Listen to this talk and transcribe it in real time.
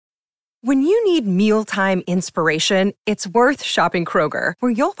When you need mealtime inspiration, it's worth shopping Kroger,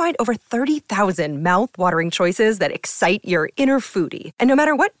 where you'll find over 30,000 mouth-watering choices that excite your inner foodie. And no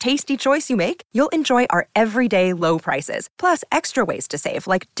matter what tasty choice you make, you'll enjoy our everyday low prices, plus extra ways to save,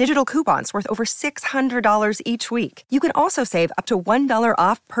 like digital coupons worth over $600 each week. You can also save up to $1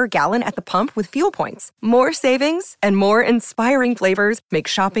 off per gallon at the pump with fuel points. More savings and more inspiring flavors make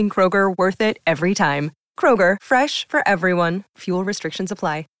shopping Kroger worth it every time. Kroger, fresh for everyone. Fuel restrictions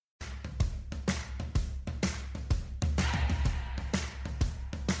apply.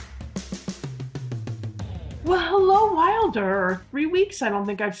 Well, hello, Wilder. 3 weeks. I don't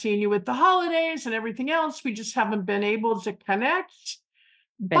think I've seen you with the holidays and everything else. We just haven't been able to connect.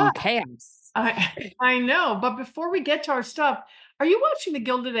 Been chaos. I know. But before we get to our stuff, are you watching The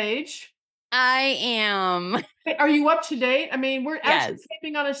Gilded Age? I am. Are you up to date? I mean, we're actually Yes.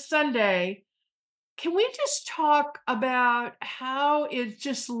 taping on a Sunday. Can we just talk about how it's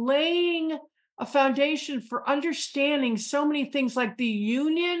just laying a foundation for understanding so many things like the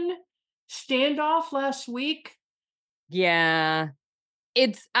Union standoff last week? Yeah.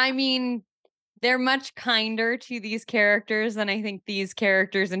 I mean, they're much kinder to these characters than I think these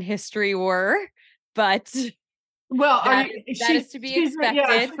characters in history were. But Well, that is to be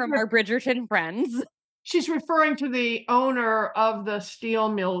expected from our Bridgerton friends. She's referring to the owner of the steel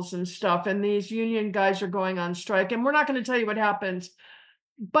mills and stuff, and these union guys are going on strike. And we're not going to tell you what happens.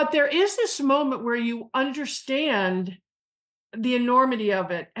 But there is this moment where you understand the enormity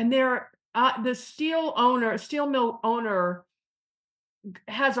of it. And the steel mill owner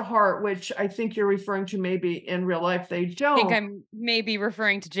has a heart, which I think you're referring to maybe in real life. They don't. I think I'm maybe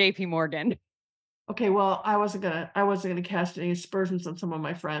referring to JP Morgan. Okay, well, I wasn't gonna cast any aspersions on some of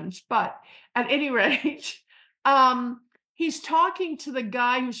my friends, but at any rate, he's talking to the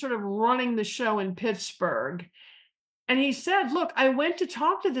guy who's sort of running the show in Pittsburgh, and he said, "Look, I went to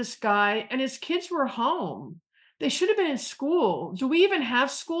talk to this guy, and his kids were home. They should have been in school. Do we even have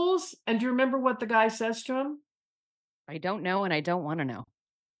schools?" And do you remember what the guy says to him? I don't know, and I don't want to know.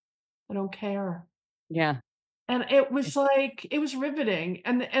 "I don't care." Yeah. And it was riveting.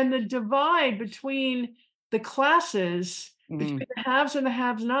 And the divide between the classes, between the haves and the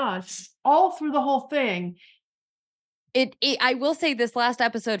have-nots, all through the whole thing. I will say this last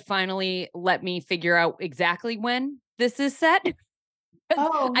episode finally let me figure out exactly when this is set.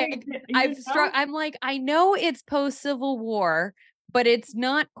 Oh, I'm like, I know it's post-Civil War, but it's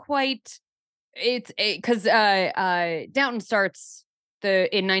not quite. It's because Downton starts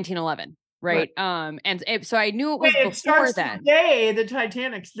in 1911. Right. So I knew it was before then. The day after the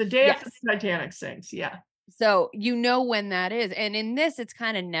Titanic sinks. Yeah. So you know when that is. And in this, it's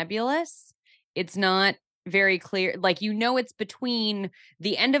kind of nebulous. It's not very clear. Like, you know, it's between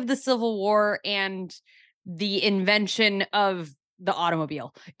the end of the Civil War and the invention of the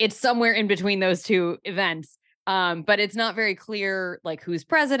automobile. It's somewhere in between those two events. But it's not very clear, like, who's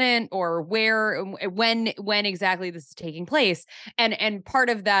president or where, when exactly this is taking place. And part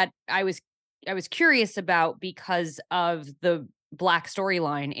of that I was curious about because of the Black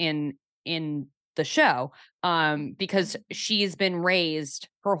storyline in the show, because she's been raised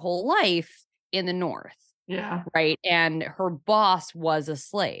her whole life in the North. Yeah. Right. And her boss was a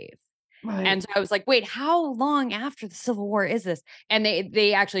slave. Right. And so I was like, wait, how long after the Civil War is this? And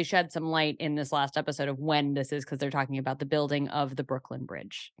they actually shed some light in this last episode of when this is, because they're talking about the building of the Brooklyn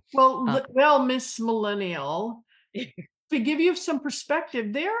Bridge. Well, Miss Millennial, to give you some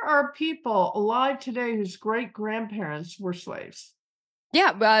perspective, there are people alive today whose great-grandparents were slaves.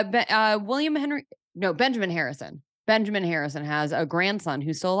 Yeah. Benjamin Harrison. Benjamin Harrison has a grandson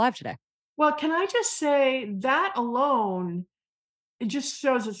who's still alive today. Well, can I just say that alone, it just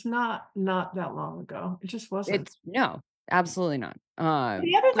shows it's not that long ago. It just wasn't. No, absolutely not.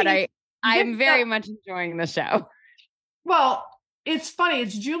 The other thing, I'm very much enjoying the show. Well, it's funny.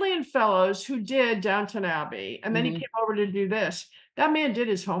 It's Julian Fellows who did Downton Abbey, and then he came over to do this. That man did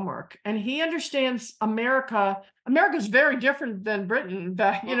his homework, and he understands America. America's very different than Britain,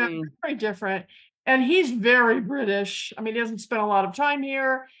 very different. And he's very British. I mean, he hasn't spent a lot of time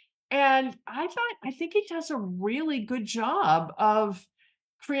here. And I think he does a really good job of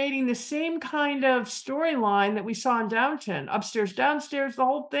creating the same kind of storyline that we saw in Downton, upstairs, downstairs, the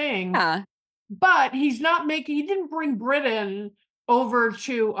whole thing. Yeah. But he didn't bring Britain over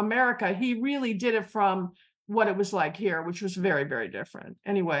to America. He really did it from what it was like here, which was very, very different.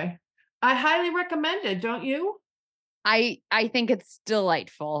 Anyway, I highly recommend it, don't you? I think it's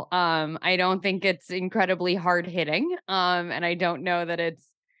delightful. I don't think it's incredibly hard hitting. And I don't know that it's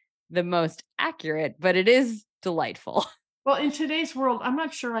the most accurate, but it is delightful. Well, in today's world, I'm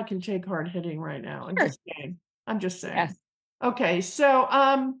not sure I can take hard hitting right now. I'm just saying. Yes. Okay, so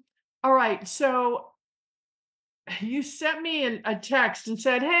All right. So you sent me a text and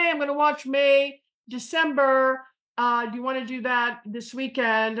said, "Hey, I'm going to watch May, December. Do you want to do that this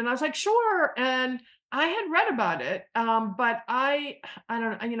weekend?" And I was like, "Sure." And I had read about it, but I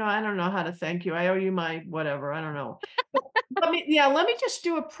don't, I don't know how to thank you. I owe you my whatever. I don't know. But let me just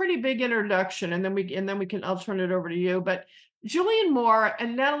do a pretty big introduction, and then we can. I'll turn it over to you. But Julianne Moore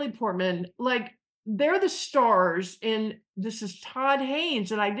and Natalie Portman, like they're the stars in this is Todd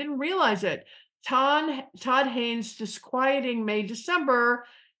Haynes, and I didn't realize it. Todd Haynes' disquieting May December,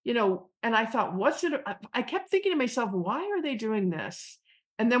 and I thought, what's it? I kept thinking to myself, why are they doing this?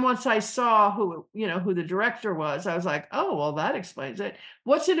 And then once I saw who the director was, I was like, oh, well, that explains it.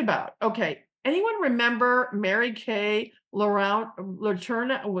 What's it about? Okay. Anyone remember Mary Kay Letourneau?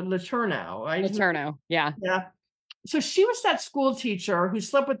 Paterno, yeah. Yeah. So she was that school teacher who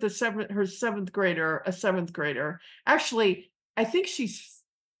slept with her seventh grader, a seventh grader. Actually, I think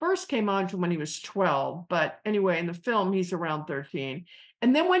first came on to when he was 12, but anyway, in the film, he's around 13.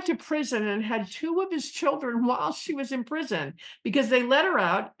 And then went to prison and had two of his children while she was in prison because they let her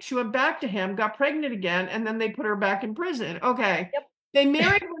out. She went back to him, got pregnant again, and then they put her back in prison. Okay. Yep. They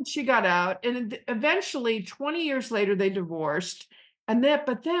married when she got out, and eventually, 20 years later, they divorced.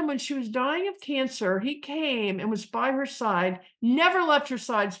 But then when she was dying of cancer, he came and was by her side, never left her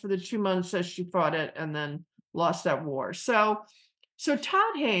sides for the 2 months as she fought it and then lost that war. So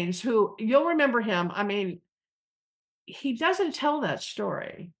Todd Haynes, who you'll remember him, I mean, he doesn't tell that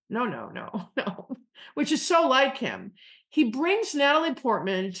story. No, no, no, no, which is so like him. He brings Natalie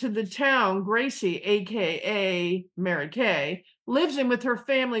Portman to the town Gracie, aka Mary Kay, lives in with her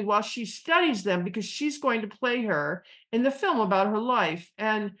family while she studies them because she's going to play her in the film about her life.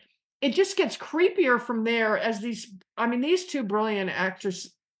 And it just gets creepier from there as these two brilliant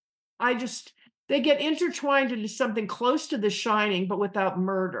actors, they get intertwined into something close to The Shining, but without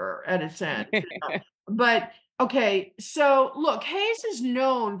murder at its end. But okay, so look, Hayes is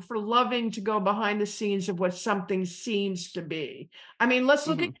known for loving to go behind the scenes of what something seems to be. I mean, let's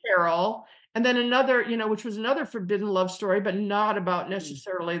look at Carol, and then another, which was another forbidden love story, but not about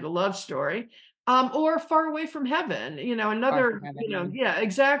necessarily the love story. Or Far Away from Heaven, another, From Heaven, yeah,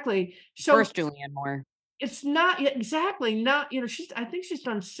 exactly. So first Julianne Moore. it's not exactly not, I think she's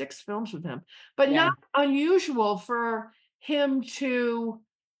done 6 films with him, but Yeah. not unusual for him to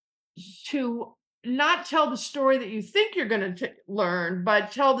not tell the story that you think you're going to learn,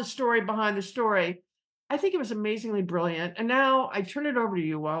 but tell the story behind the story. I think it was amazingly brilliant. And now I turn it over to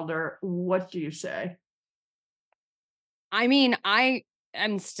you, Wilder. What do you say? I mean, I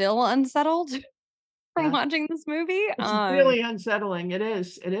am still unsettled from Yeah. watching this movie. It's really unsettling. It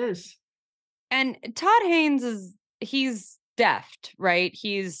is. It is. And Todd Haynes he's deft, right?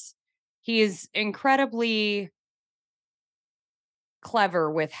 He's incredibly clever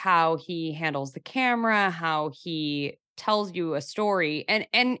with how he handles the camera, how he tells you a story.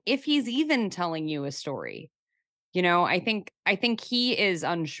 And if he's even telling you a story, I think he is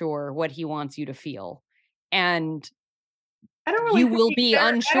unsure what he wants you to feel. And I don't really you think will he be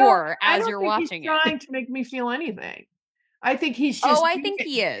cares. unsure I as don't you're think watching he's it. trying to make me feel anything. I think he's Oh, just I think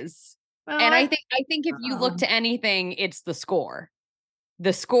he is. well, And I think if you look to anything, it's the score.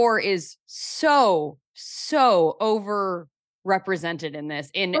 The score is so over represented in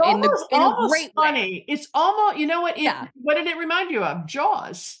this in but in the in a almost great way. funny. It's almost, you know what? Yeah. What did it remind you of?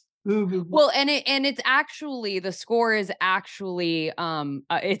 Jaws. Well, it's actually the score is actually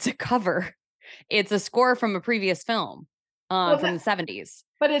it's a cover. It's a score from a previous film Well, from the 70s.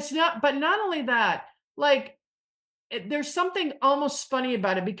 but it's not. But not only that, like there's something almost funny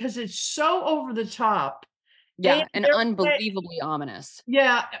about it because it's so over the top. Yeah, and There's unbelievably ominous.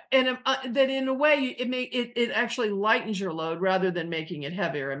 yeah, and that in a way it actually lightens your load rather than making it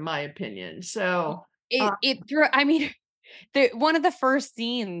heavier, in my opinion. So It threw I mean one of the first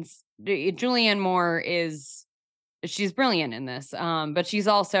scenes, Julianne Moore she's brilliant in this. But she's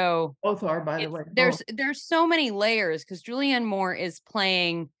also both are, by the way. there's so many layers because Julianne Moore is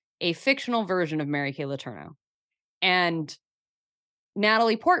playing a fictional version of Mary Kay Letourneau. And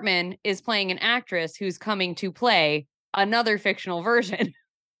Natalie Portman is playing an actress who's coming to play another fictional version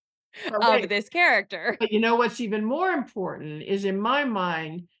of this character. But you know what's even more important is, in my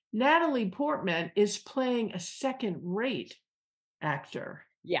mind, Natalie Portman is playing a second-rate actor.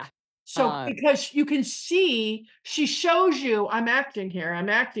 Yeah. So because you can see, she shows you, I'm acting here, I'm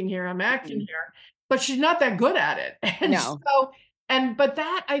acting here, I'm acting here, but she's not that good at it. And No. but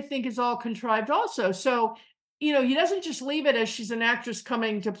that I think is all contrived also. So, he doesn't just leave it as she's an actress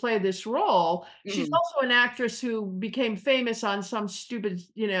coming to play this role. She's also an actress who became famous on some stupid,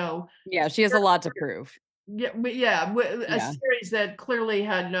 Yeah, she has a lot to prove. a Yeah. series that clearly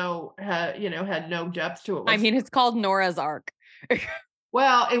had no depth to it I whatsoever. mean, it's called Nora's Ark.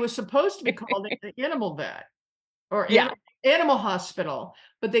 Well, it was supposed to be called Animal Vet or Yeah. Animal Hospital,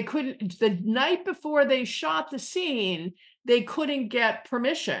 but they couldn't the night before they shot the scene, they couldn't get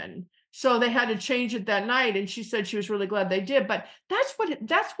permission. So they had to change it that night, and she said she was really glad they did, but that's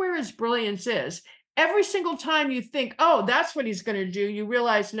where his brilliance is. Every single time you think, "Oh, that's what he's gonna do," you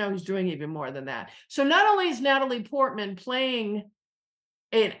realize, no, he's doing even more than that. So not only is Natalie Portman playing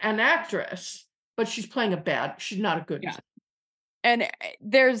an actress, but she's not a good. Yeah. And,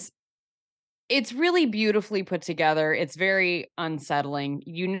 there's it's really beautifully put together. It's very unsettling.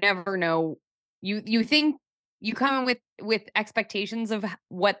 You never know. You think you come in with expectations of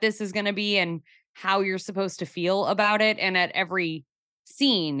what this is going to be and how you're supposed to feel about it, and at every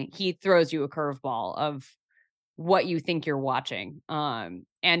scene he throws you a curveball of what you think you're watching,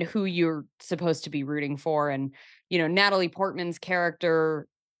 and who you're supposed to be rooting for. And Natalie Portman's character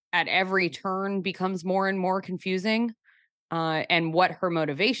at every turn becomes more and more confusing, and what her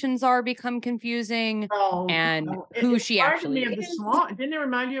motivations are become confusing, Oh, and no, who it she reminded actually me of the is. Swan. Didn't it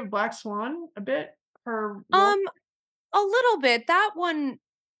remind you of Black Swan a bit? Her role? Um, a little bit. That one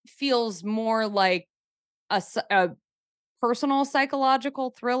feels more like a personal psychological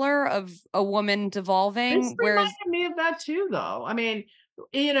thriller of a woman This devolving, whereas reminded me of that too, though. I mean,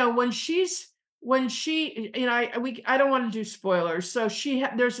 when she I don't wanna do spoilers, so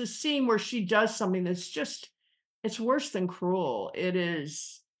there's a scene where she does something that's just it's worse than cruel.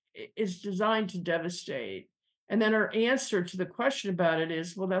 It's designed to devastate, and then her answer to the question about it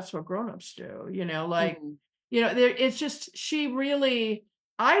is, "Well, that's what grown-ups do," like, Mhm. there it's just she really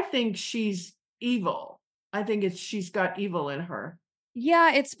I think she's evil. I think she's got evil in her.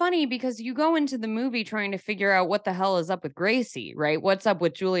 Yeah, it's funny because you go into the movie trying to figure out what the hell is up with Gracie, right? What's up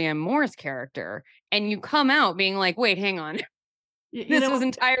with Julianne Moore's character? And you come out being like, wait, hang on. Y you This know was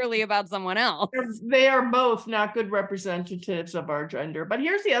entirely about someone else. They are both not good representatives of our gender. But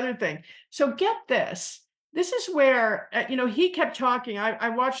here's the other thing. So get this. This is where, he kept talking. I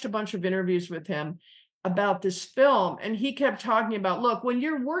watched a bunch of interviews with him about this film, and he kept talking about, look, when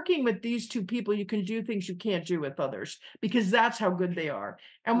you're working with these two people, you can do things you can't do with others because that's how good they are.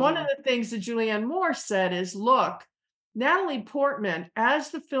 And one of Mhm. the things that Julianne Moore said is, look, Natalie Portman, as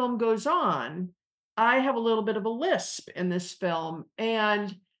the film goes on, I have a little bit of a lisp in this film,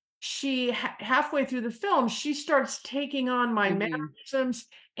 and halfway through the film, she starts taking on my Mhm. mannerisms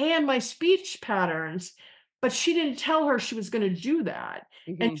and my speech patterns, but she didn't tell her she was gonna do that.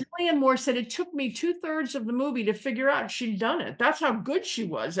 And Mhm. Julianne Moore said, "It took me 2/3 of the movie to figure out she'd done it." That's how good she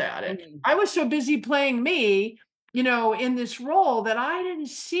was at it. Mhm. I was so busy playing me, in this role that I didn't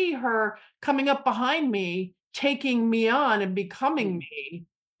see her coming up behind me, taking me on and becoming Mhm. me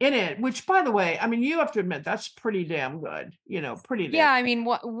in it, which, by the way, I mean, you have to admit that's pretty damn good, pretty damn. Yeah, I mean,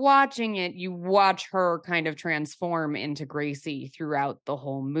 watching it, you watch her kind of transform into Gracie throughout the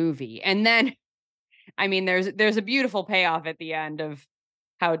whole movie. And then, I mean, there's a beautiful payoff at the end of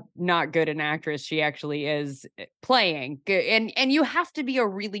how not good an actress she actually is, playing. And you have to be a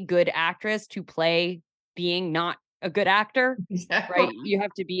really good actress to play being not a good actor, Exactly. right? You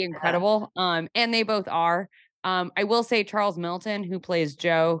have to be incredible. And they both are. I will say Charles Milton, who plays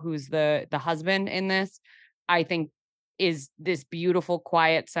Joe, who's the husband in this, I think is this beautiful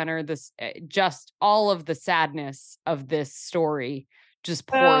quiet center. This, just all of the sadness of this story just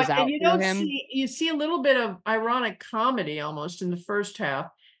pours And out through him. you see a little bit of ironic comedy almost in the first half,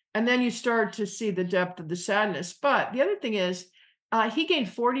 and then you start to see the depth of the sadness. But the other thing is, he gained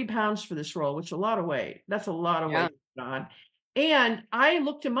 40 pounds for this role, which is a lot of weight. That's a lot of weight Yeah. to put on. And I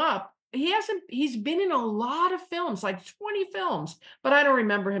looked him up. He's been in a lot of films, like 20 films, but I don't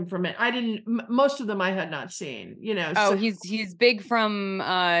remember him from it. I didn't, most of them I had not seen, Oh, so he's big from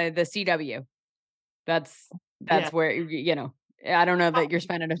the CW. That's yeah. that's where I don't know that you're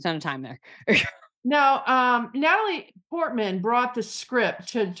spending a ton of time there. Now, Natalie Portman brought the script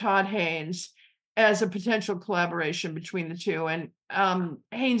to Todd Haynes as a potential collaboration between the two, and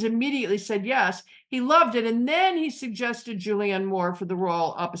Haynes immediately said yes. He loved it, and then he suggested Julianne Moore for the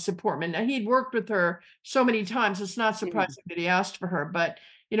role opposite Portman. Now, he'd worked with her so many times; it's not Mhm. surprising that he asked for her, but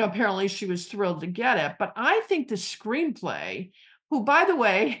apparently she was thrilled to get it. But I think the screenplay, who, by the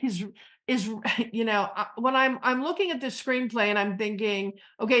way, is when I'm looking at the screenplay and I'm thinking,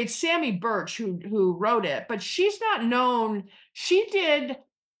 okay, it's Sammy Birch who wrote it, but she's not known. She did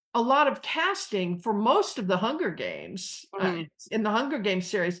a lot of casting for most of the Hunger Games, Mhm. in the Hunger Games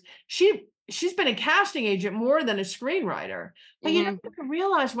series. She's been a casting agent more than a screenwriter. But Mhm. I didn't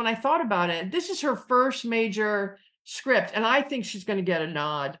realize when I thought about it, this is her first major. script, and I think she's going to get a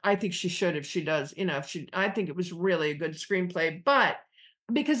nod. I think she should if she does. If she, I think it was really a good screenplay, but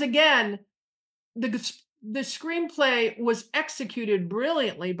because again, the screenplay was executed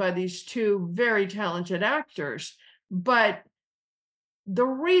brilliantly by these two very talented actors, but the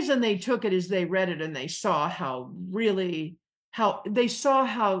reason they took it is they read it and they saw how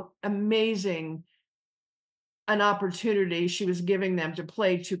amazing an opportunity she was giving them to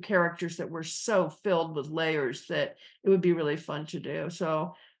play two characters that were so filled with layers that it would be really fun to do.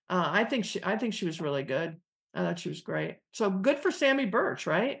 So I think she was really good. I thought she was great. So good for Sammy Birch,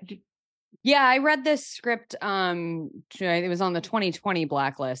 right? Yeah, I read this script. It was on the 2020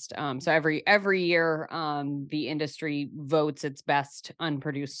 blacklist. So every year, the industry votes its best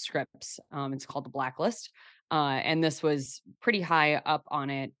unproduced scripts. It's called the blacklist. And this was pretty high up on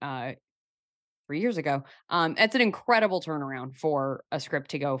it 3 years ago. It's an incredible turnaround for a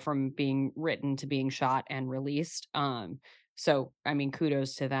script to go from being written to being shot and released. So I mean,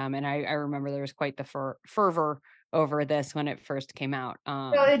 kudos to them. And I remember there was quite the fervor over this when it first came out.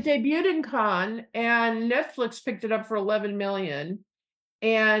 Well, it debuted in Cannes, and Netflix picked it up for 11 million,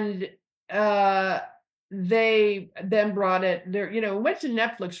 and uh, they then brought it there. It went to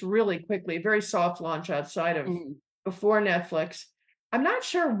Netflix really quickly, very soft launch outside of Mhm. before Netflix. I'm not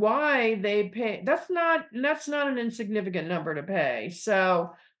sure why they pay. That's not an insignificant number to pay.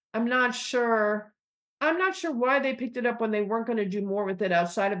 So I'm not sure. I'm not sure why they picked it up when they weren't going to do more with it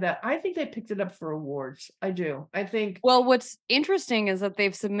outside of that. I think they picked it up for awards. I do. I think. Well, what's interesting is that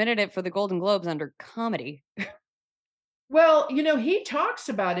they've submitted it for the Golden Globes under comedy. Well, he talks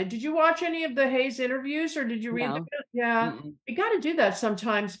about it. Did you watch any of the Hayes interviews or did you read them? No. Yeah. Mm-mm. You got to do that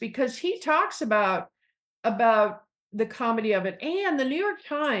sometimes because he talks about the comedy of it. And the New York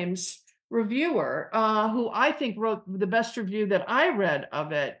Times reviewer, who I think wrote the best review that I read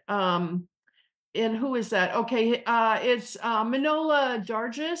of it. And who is that? Okay, it's Manola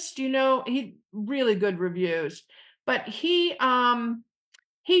Dargis. Do you know? He really good reviews. But he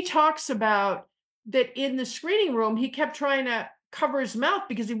talks about that in the screening room, he kept trying to cover his mouth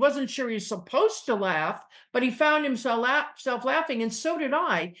because he wasn't sure he was supposed to laugh, but he found himself laughing, and so did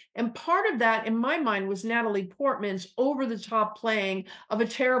I. And part of that, in my mind, was Natalie Portman's over the top playing of a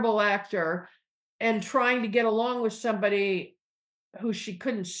terrible actor and trying to get along with somebody who she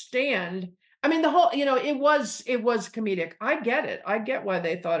couldn't stand. I mean, it was comedic. I get it. I get why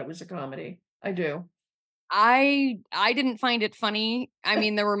they thought it was a comedy. I do. I didn't find it funny. I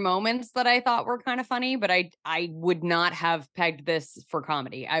mean, there were moments that I thought were kind of funny, but I would not have pegged this for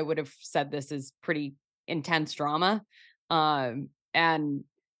comedy. I would have said this is pretty intense drama. And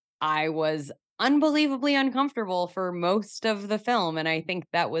I was unbelievably uncomfortable for most of the film, and I think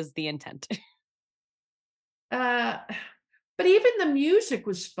that was the intent. Uh, but even the music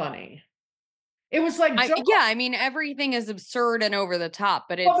was funny. It was like Yeah, I mean, everything is absurd and over the top,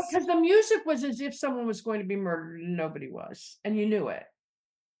 but well, it's because the music was as if someone was going to be murdered and nobody was, and you knew it.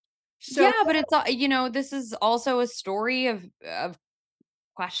 So yeah, but it's this is also a story of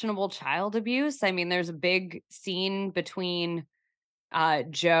questionable child abuse. I mean, there's a big scene between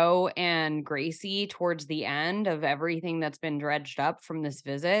Joe and Gracie towards the end of everything that's been dredged up from this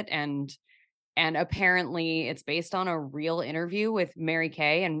visit, and apparently it's based on a real interview with Mary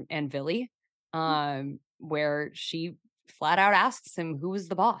Kay and Billy, where she flat out asks him who was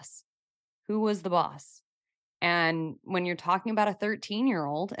the boss. And when you're talking about a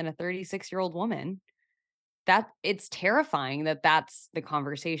 13-year-old and a 36-year-old woman, that it's terrifying that that's the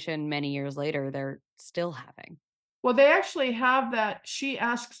conversation many years later they're still having. well, they actually have that. She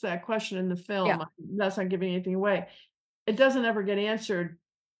asks that question in the Yeah. film. That's not giving anything away. It doesn't ever get answered.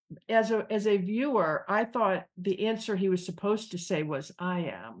 As a viewer, I thought the answer he was supposed to say was "I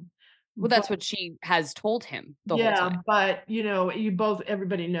am." Well, But that's what she has told him the whole yeah, time. but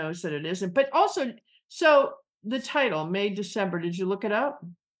everybody knows that it isn't. But also, so the title, May December, did you look it up?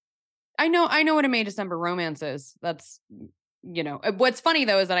 I know what a May December romance is. That's what's funny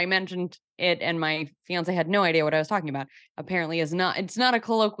though is that I mentioned it and my fiance had no idea what I was talking about. Apparently it's not a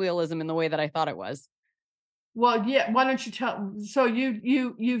colloquialism in the way that I thought it was. Well, yeah, why don't you tell so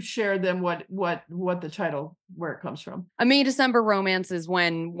you share them what the title where it comes from. A May December romance is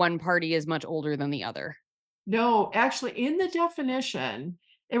when one party is much older than the other. No, actually, in the definition,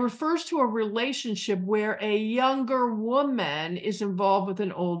 it refers to a relationship where a younger woman is involved with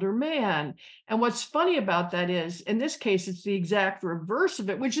an older man. And what's funny about that is, in this case, it's the exact reverse of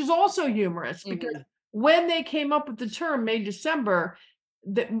it, which is also humorous because Mhm. when they came up with the term May December,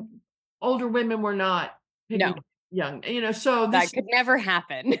 the older women were not picking No, young, so that this could never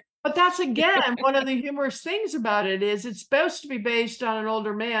happen. But that's again, one of the humorous things about it is it's supposed to be based on an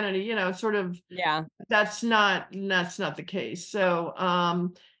older man and, sort of Yeah. that's not the case. So,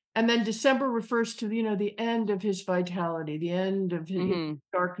 and then December refers to, the end of his vitality, the end of his Mhm.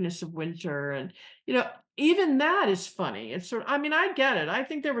 darkness of winter. And, you know, even that is funny. It's sort of, I mean, I get it. I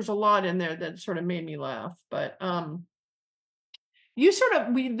think there was a lot in there that sort of made me laugh, but, you sort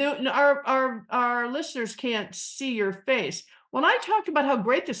of we do our listeners can't see your face. When I talked about how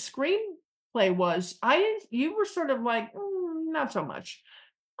great the screenplay was, you were sort of like, not so much.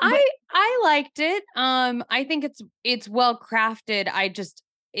 But I liked it. I think it's well crafted.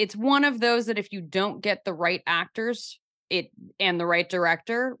 It's one of those that if you don't get the right actors, it and the right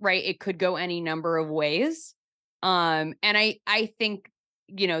director, right, it could go any number of ways. And I think,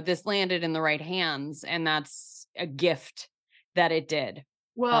 this landed in the right hands, and that's a gift that it did.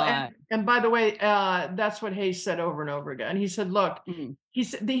 well, Uh and by the way, that's what Hayes said over and over again. He said, "Look," mhm, he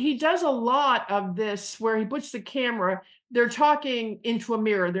said he does a lot of this where he puts the camera. They're talking into a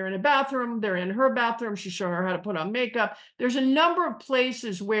mirror. They're in a bathroom. They're in her bathroom. She's showing her how to put on makeup. There's a number of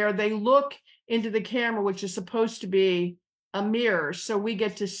places where they look into the camera, which is supposed to be a mirror, so we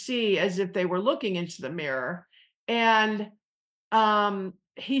get to see as if they were looking into the mirror. And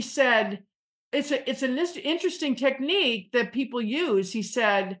he said it's an interesting technique that people use. He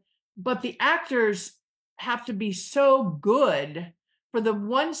said, but the actors have to be so good for the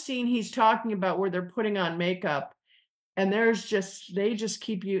one scene he's talking about where they're putting on makeup. And they just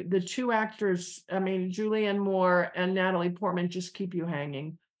keep you, the two actors, I mean, Julianne Moore and Natalie Portman just keep you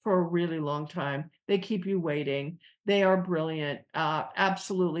hanging for a really long time. They keep you waiting. They are brilliant,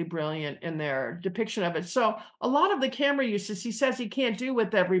 absolutely brilliant in their depiction of it. So a lot of the camera uses, he says he can't do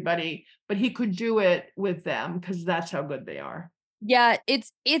with everybody, but he could do it with them because that's how good they are. yeah,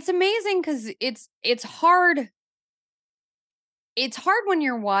 it's amazing because it's hard when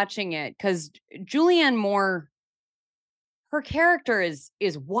you're watching it because Julianne Moore, her character is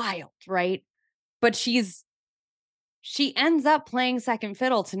wild, right? But she ends up playing second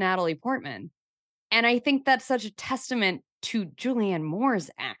fiddle to Natalie Portman. And I think that's such a testament to Julianne Moore's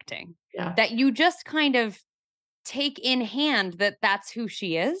acting Yeah. that you just kind of take in hand that that's who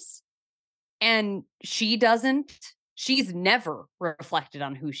she is. And she's never reflected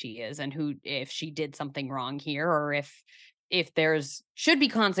on who she is and who, if she did something wrong here, or if there's should be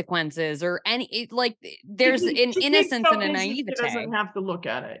consequences or there's an She keeps innocence so and a busy, she naivete. doesn't have to look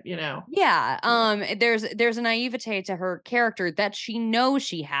at it, you know? Yeah, there's a naivete to her character that she knows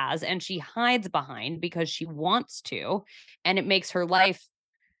she has and she hides behind because she wants to, and it makes her life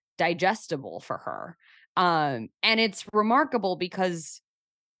digestible for her. And it's remarkable because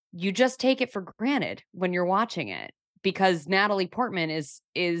you just take it for granted when you're watching it because Natalie Portman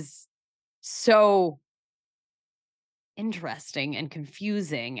is so interesting and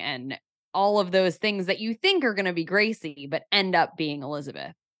confusing and all of those things that you think are going to be Gracie but end up being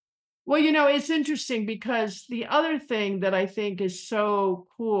Elizabeth. Well, it's interesting because the other thing that I think is so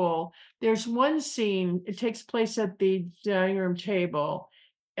cool, there's one scene, it takes place at the dining room table,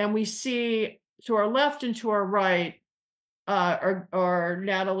 and we see to our left and to our right, are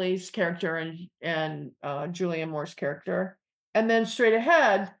Natalie's character and Julianne Moore's character. And then straight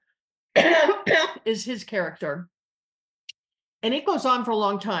ahead is his character. And it goes on for a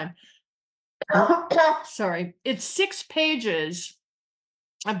long time. Sorry. It's 6 pages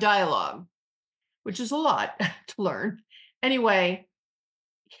of dialogue, which is a lot to learn. Anyway,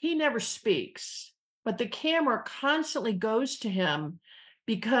 he never speaks, but the camera constantly goes to him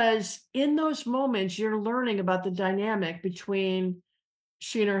because in those moments you're learning about the dynamic between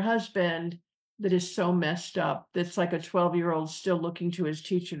she and her husband that is so messed up. That's like a 12-year-old still looking to his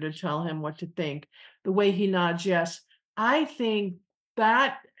teacher to tell him what to think. The way he nods yes. I think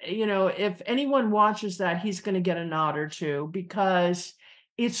that, if anyone watches that, he's going to get a nod or two because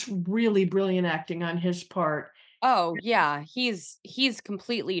it's really brilliant acting on his part. Oh, yeah, he's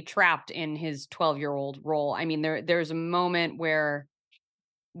completely trapped in his 12-year-old role. I mean, there's a moment where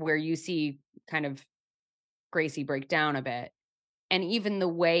you see kind of Gracie break down a bit, and even the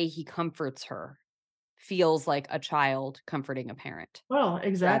way he comforts her feels like a child comforting a parent Well, rather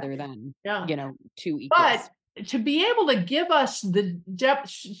exactly. than, Yeah. two But equals. to be able to give us the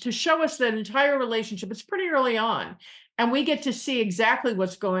depth, to show us that entire relationship, it's pretty early on. And we get to see exactly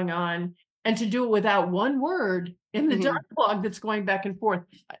what's going on and to do it without one word in the Mhm. dialogue that's going back and forth.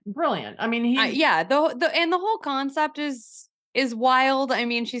 Brilliant. I mean, he, Yeah, the whole concept is wild. I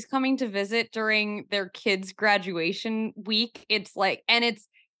mean, she's coming to visit during their kids' graduation week. It's like, and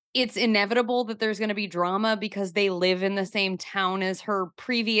it's inevitable that there's going to be drama because they live in the same town as her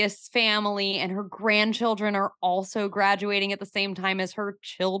previous family, and her grandchildren are also graduating at the same time as her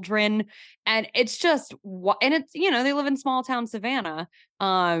children. And it's just, and it's, they live in small town Savannah.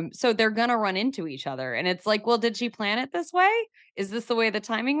 So they're going to run into each other. And it's like, well, did she plan it this way? Is this the way the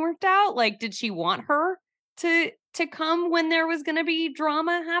timing worked out? Like, did she want her to come when there was going to be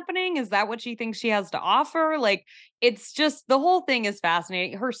drama happening? Is that what she thinks she has to offer? Like, it's just, the whole thing is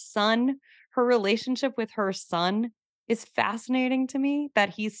fascinating. Her relationship with her son is fascinating to me, that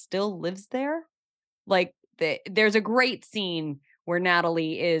he still lives there. Like, there's a great scene where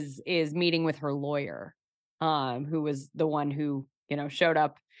Natalie is meeting with her lawyer, who was the one who, showed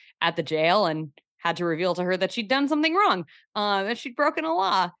up at the jail and had to reveal to her that she'd done something wrong, that she'd broken a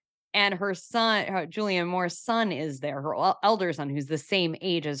law. And her son, Julianne Moore's son, is there, her elder son, who's the same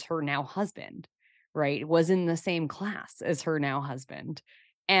age as her now husband, right? Was in the same class as her now husband.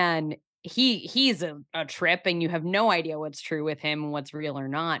 And he's a trip, and you have no idea what's true with him and what's real or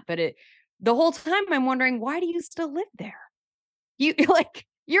not. But the whole time I'm wondering, why do you still live there? You like,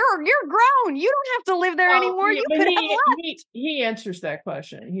 you're grown. You don't have to live there anymore. You could have left. He answers that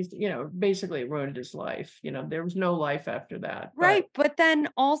question. He's, basically ruined his life. There was no life after that. Right. But then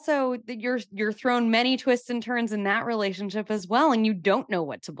also you're thrown many twists and turns in that relationship as well. And you don't know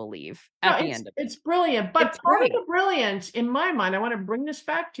what to believe at the end of it. It's brilliant. But It's part great. of the brilliance, in my mind, I want to bring this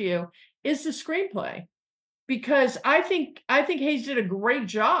back to you, is the screenplay. Because I think Hayes did a great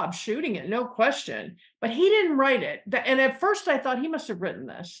job shooting it, no question. But he didn't write it. And at first I thought he must have written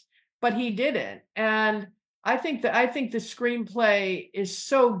this, but he didn't. And I think the screenplay is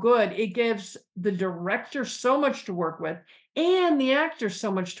so good. It gives the director so much to work with and the actors so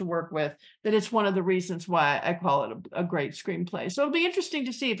much to work with, that it's one of the reasons why I call it a great screenplay. So it'll be interesting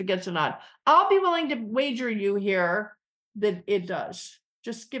to see if it gets a nod. I'll be willing to wager you here that it does.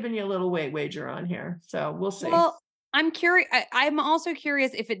 Just giving you a little wager on here. So we'll see. Well, I'm curious. I'm also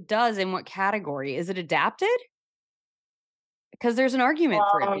curious if it does, in what category. Is it adapted? Because there's an argument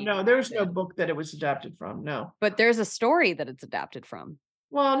for it. Oh, no, there's no book that it was adapted from. No. But there's a story that it's adapted from.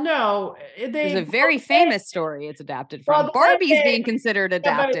 Well, no. There's a very famous story it's adapted from. Barbie's being considered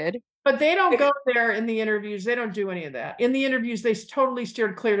adapted. But they don't go there in the interviews. They don't do any of that. In the interviews, they totally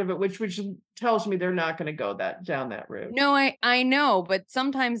steered clear of it, which tells me they're not going to go down that route. No, I know, but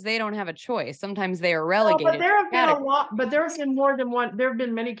sometimes they don't have a choice. Sometimes they are relegated. But there have been a lot. But there have been more than one. There have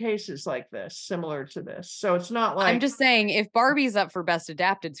been many cases like this, similar to this. So it's not like, I'm just saying, if Barbie's up for best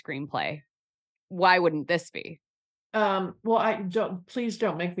adapted screenplay, why wouldn't this be? Well, please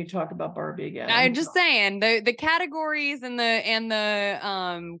don't make me talk about Barbie again. I'm just saying the categories and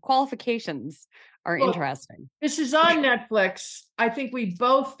the qualifications are interesting. This is on Netflix. I think we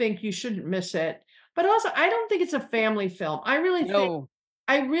both think you shouldn't miss it, but also I don't think it's a family film. I really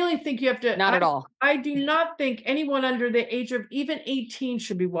think you have to. Not at all. I do not think anyone under the age of even 18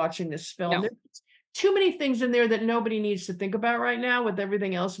 should be watching this film. No. There's too many things in there that nobody needs to think about right now with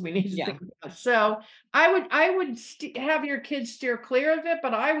everything else we need to think about. So I would have your kids steer clear of it,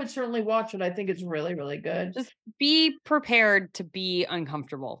 but I would certainly watch it. I think it's really, really good. Just be prepared to be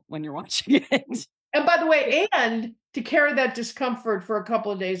uncomfortable when you're watching it. And by the way, and to carry that discomfort for a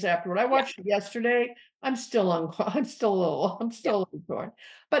couple of days afterward. I watched it yesterday. I'm still a little torn.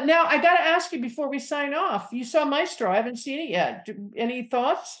 But now I got to ask you before we sign off. You saw Maestro. I haven't seen it yet. Any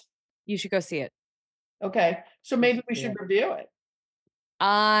thoughts? You should go see it. Okay, so maybe we should review it.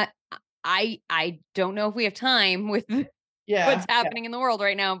 I don't know if we have time with what's happening in the world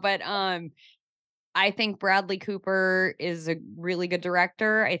right now, but I think Bradley Cooper is a really good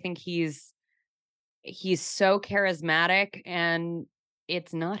director. I think he's so charismatic, and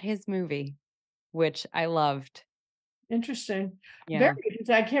it's not his movie, which I loved. Interesting. Yeah.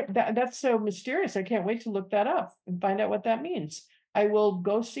 Very. That's so mysterious. I can't wait to look that up and find out what that means. I will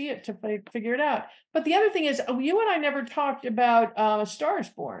go see it to figure it out. But the other thing is, you and I never talked about A Star is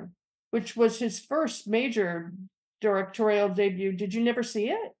Born, which was his first major directorial debut. Did you never see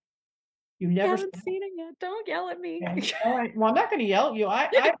it? You never haven't seen it yet. Don't yell at me. Okay. All right. Well, I'm not going to yell at you.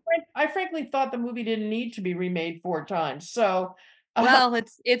 I frankly thought the movie didn't need to be remade 4 times. So, well,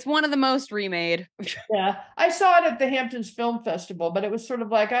 it's one of the most remade. Yeah, I saw it at the Hamptons Film Festival, but it was sort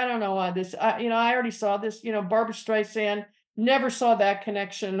of like, I don't know why this. I already saw this. Barbra Streisand. Never saw that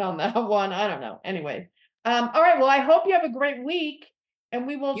connection on that one. I don't know. Anyway, all right. Well, I hope you have a great week, and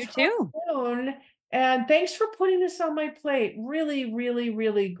we will talk soon. And thanks for putting this on my plate. Really, really,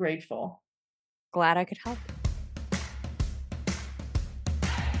 really grateful. Glad I could help.